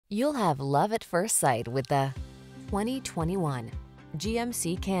You'll have love at first sight with the 2021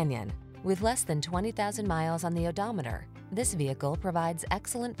 GMC Canyon. With less than 20,000 miles on the odometer, this vehicle provides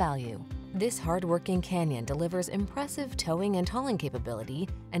excellent value. This hard-working Canyon delivers impressive towing and hauling capability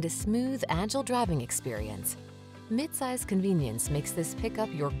and a smooth, agile driving experience. Midsize convenience makes this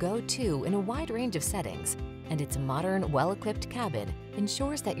pickup your go-to in a wide range of settings, and its modern, well-equipped cabin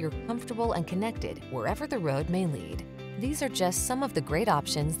ensures that you're comfortable and connected wherever the road may lead. These are just some of the great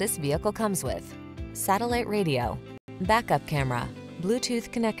options this vehicle comes with: satellite radio, backup camera,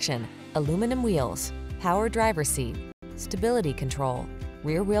 Bluetooth connection, aluminum wheels, power driver seat, stability control,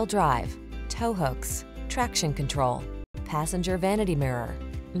 rear-wheel drive, tow hooks, traction control, passenger vanity mirror.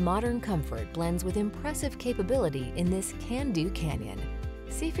 Modern comfort blends with impressive capability in this can-do Canyon.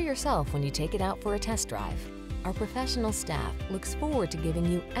 See for yourself when you take it out for a test drive. Our professional staff looks forward to giving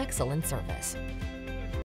you excellent service.